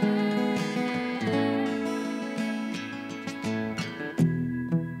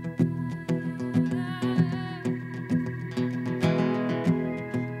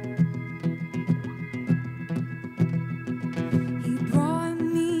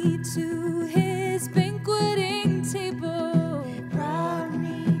 His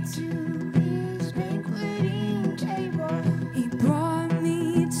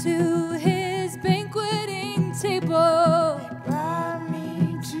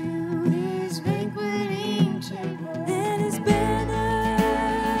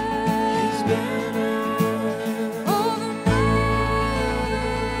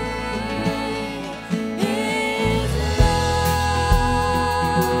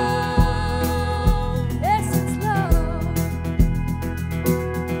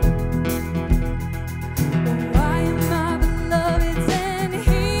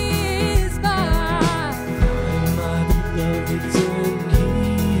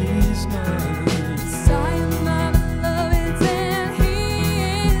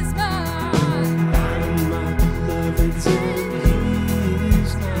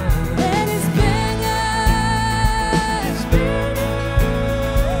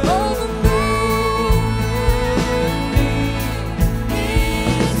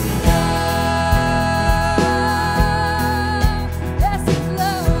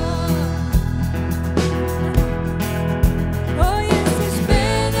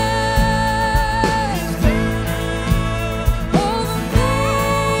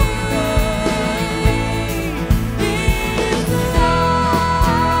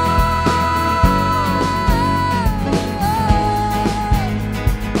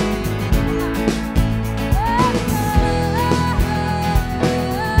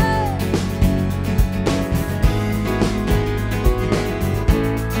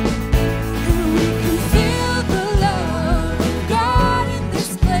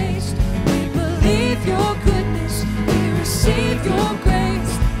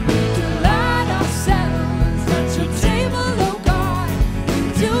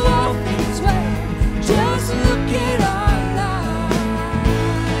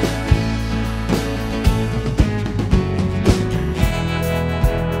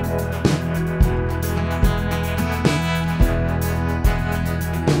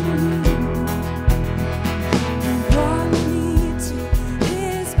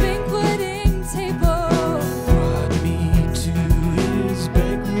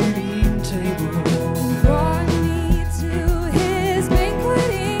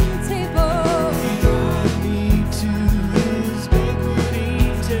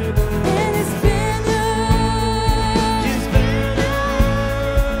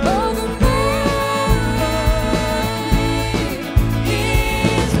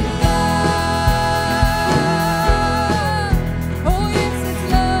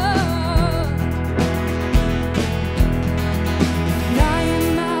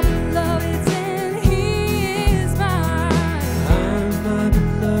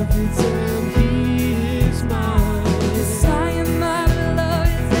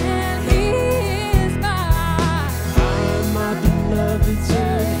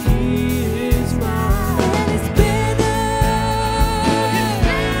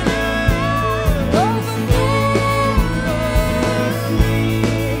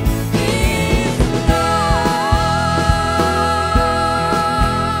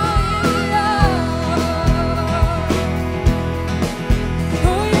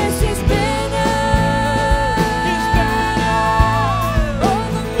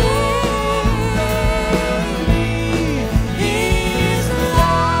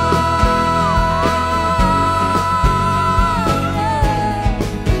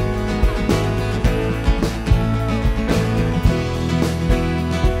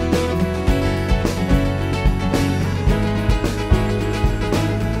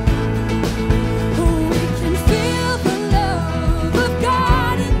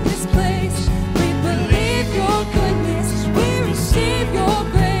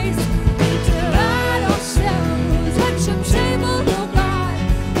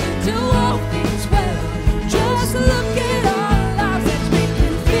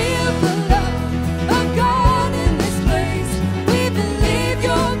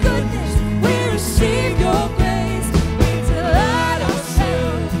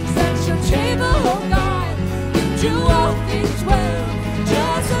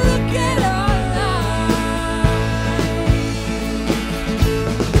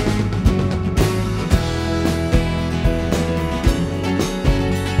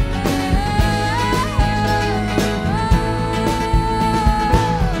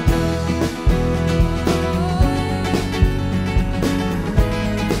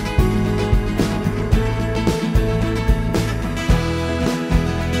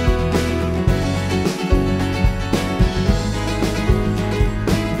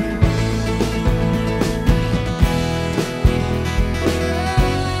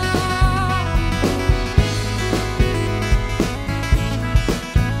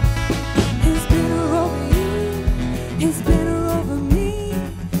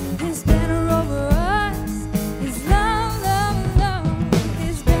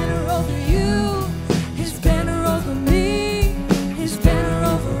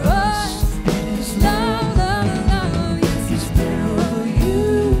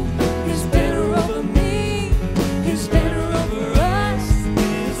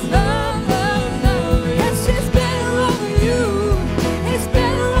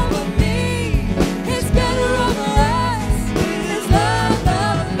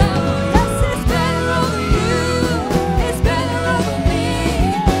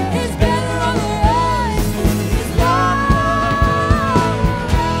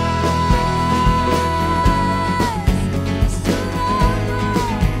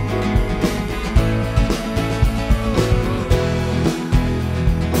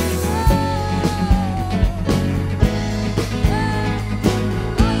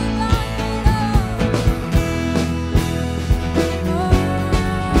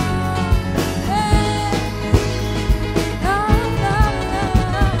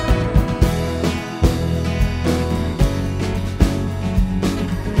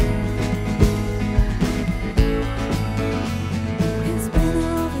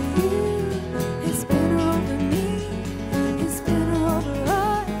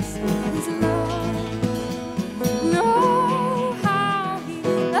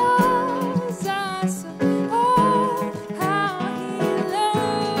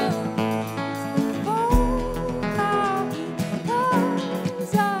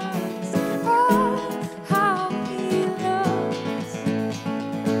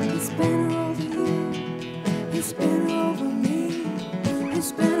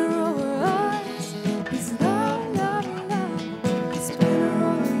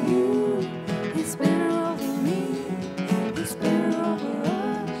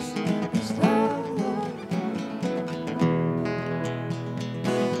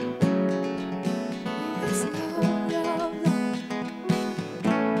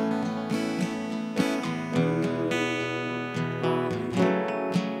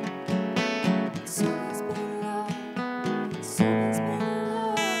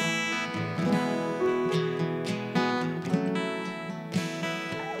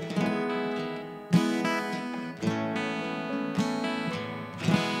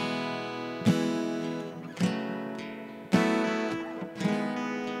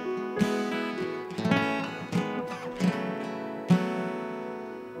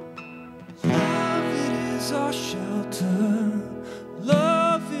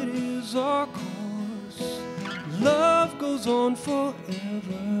goes on forever.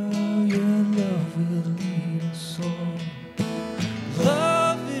 Your love will lead us on.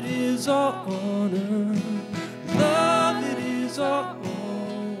 Love, it is our honor. Love, it is our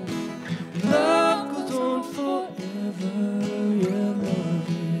all. Love goes on forever. Your love,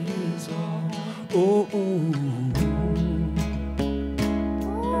 it is all. Oh, oh.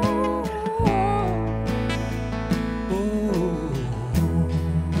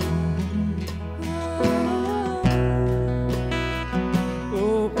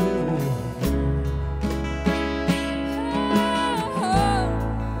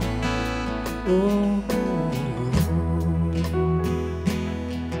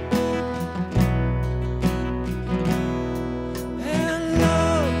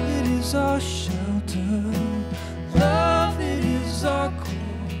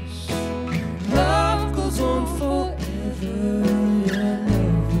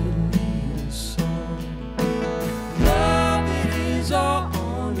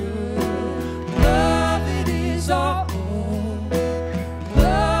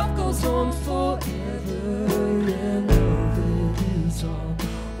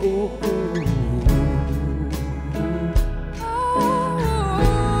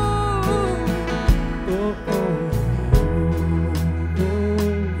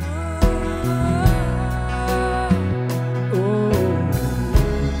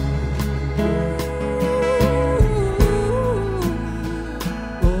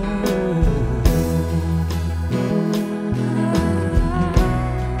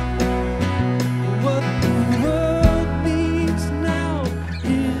 What the world needs now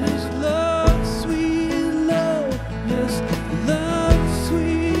is love.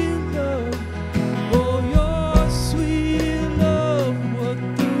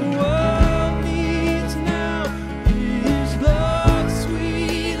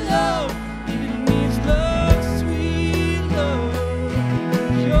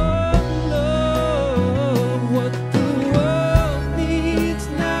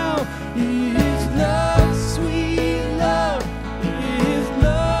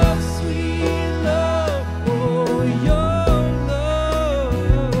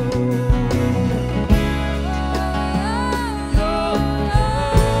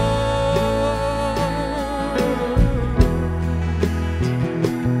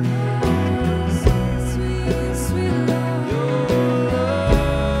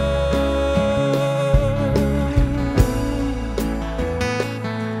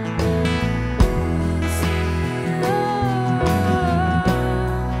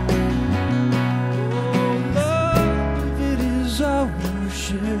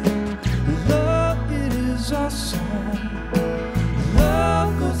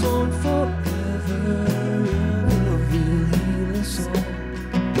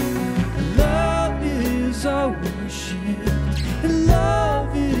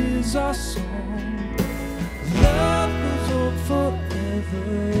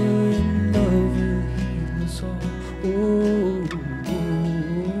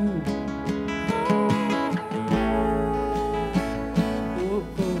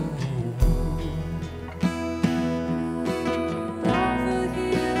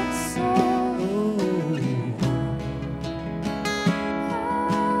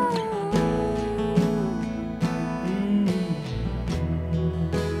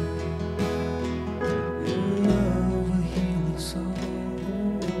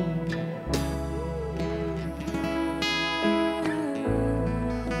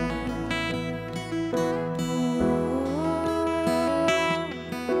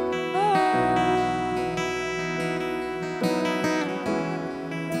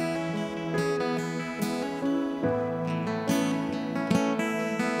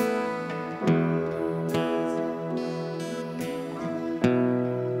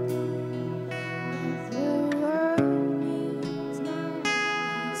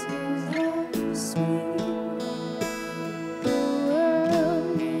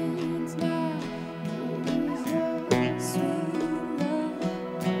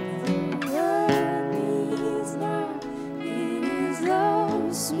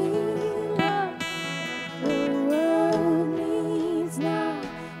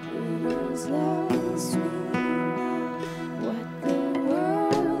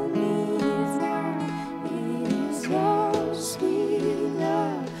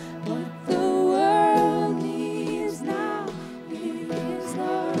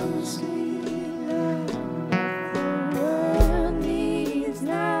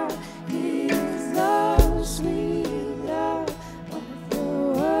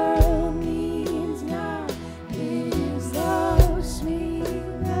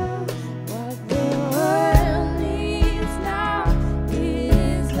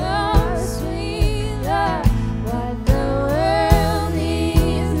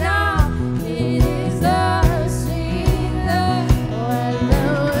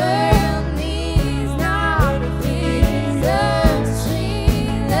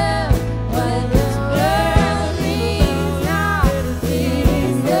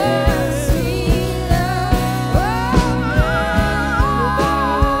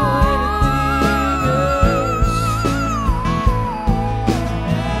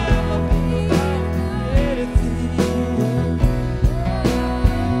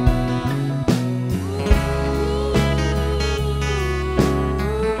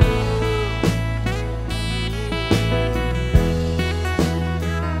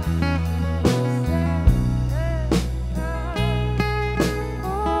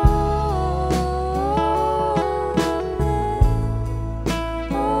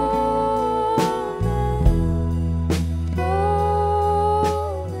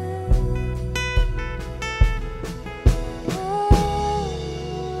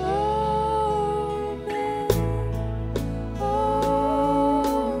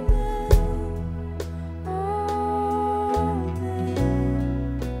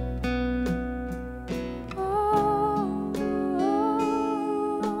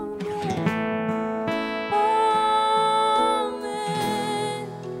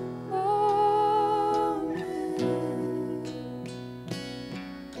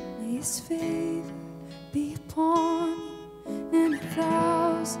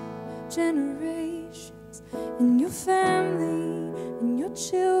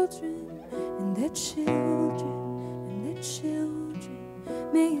 children and their children and their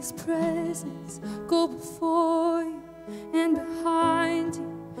children. May His presence go before you and behind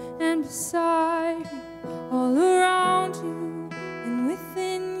you and beside you, all around you and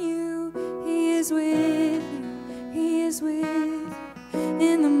within you. He is with you, He is with you,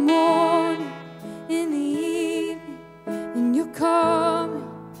 in the morning, in the evening, and you're coming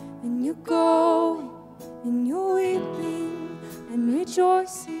and you're going and you're weeping and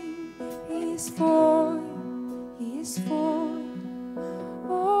rejoicing. He is for you, He is for you.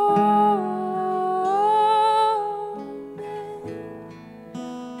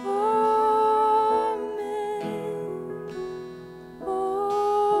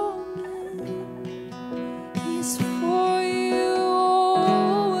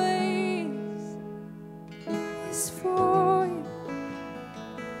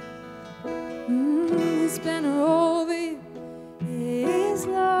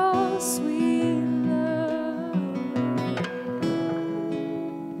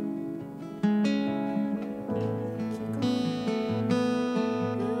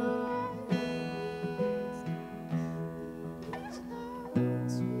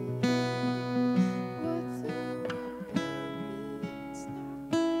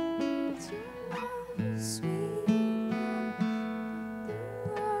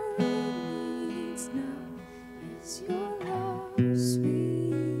 Sweet love.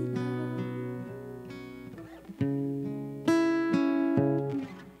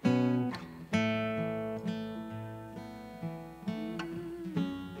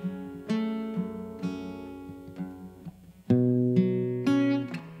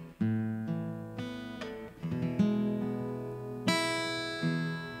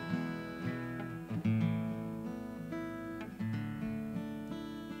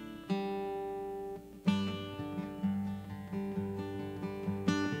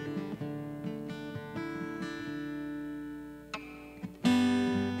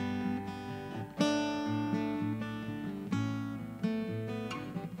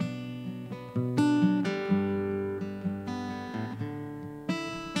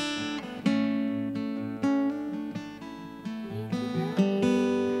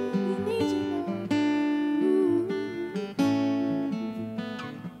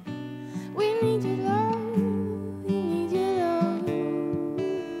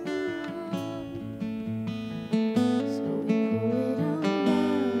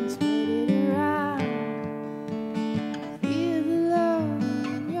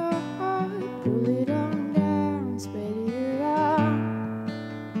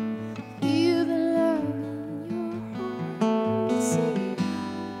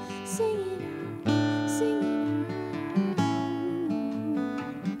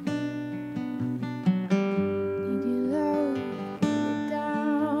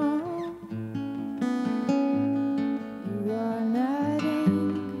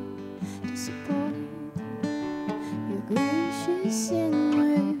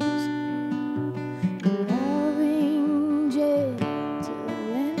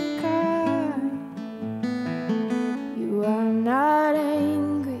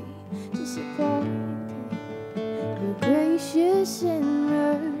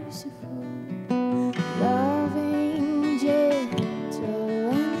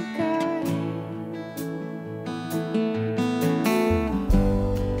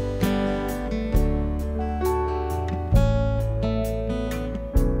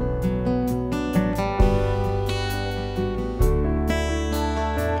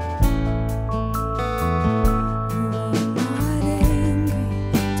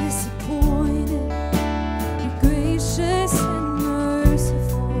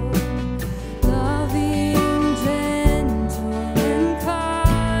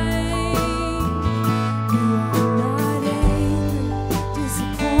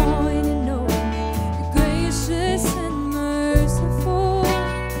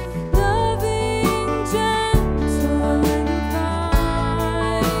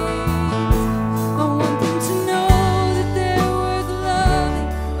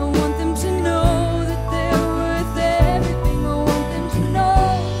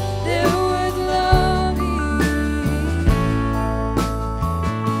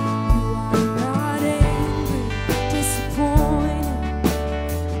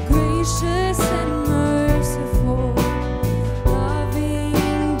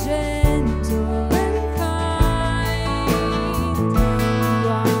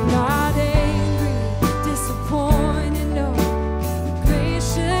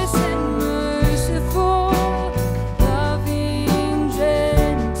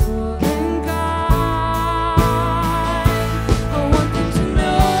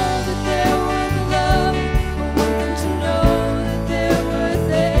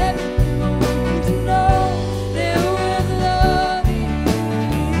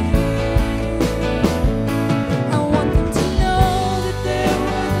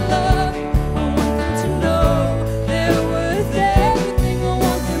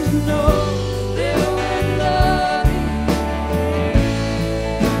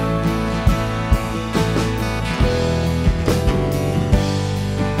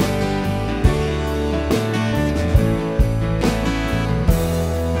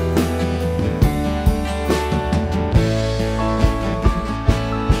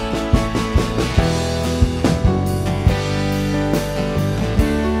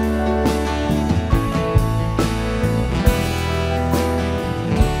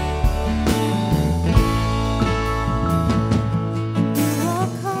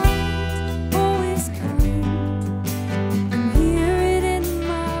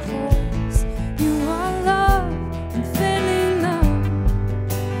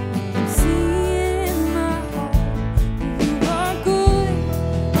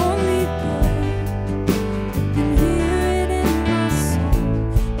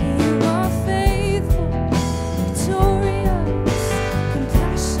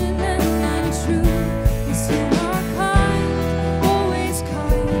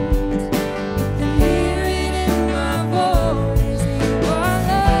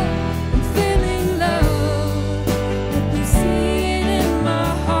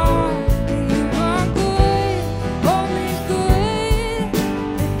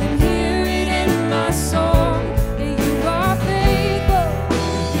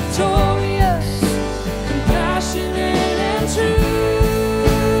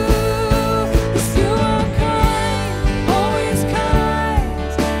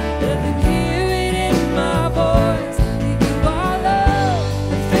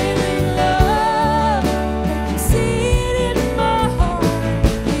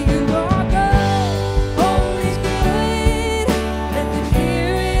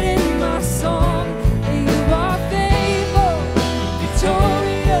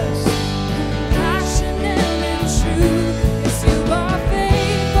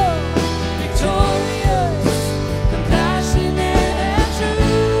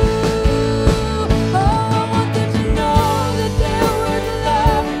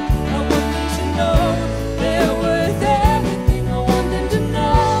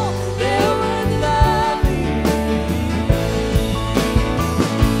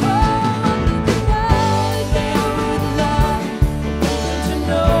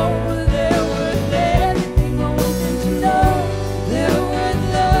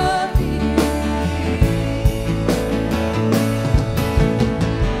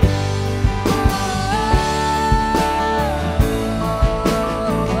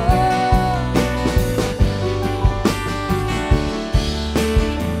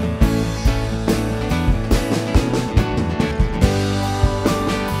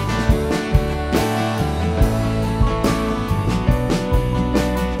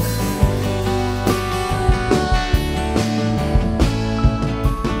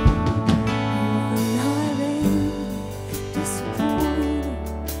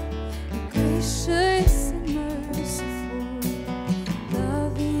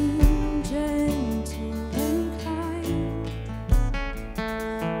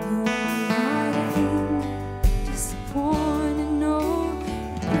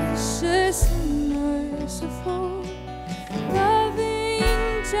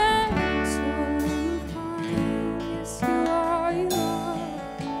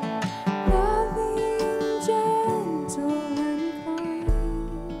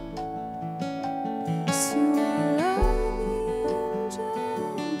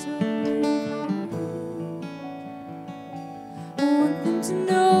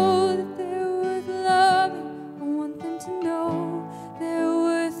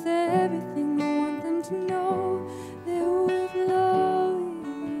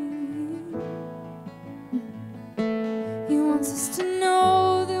 wants us to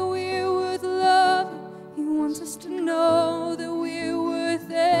know that we're worth loving. He wants us to know that we're worth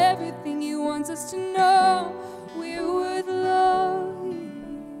everything. He wants us to know we're worth loving.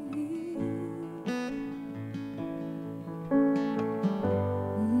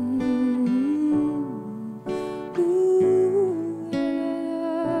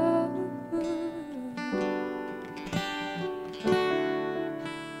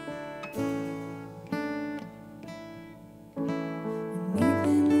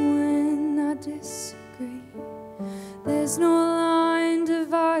 There's no line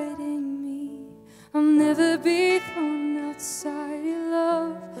dividing me. I'll never be thrown outside your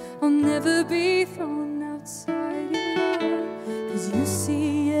love. I'll never be thrown outside your love. 'Cause you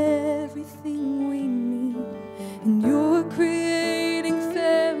see everything we need, and you're creating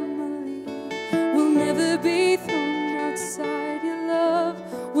family. We'll never be thrown outside your love.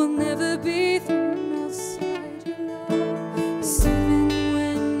 We'll never be thrown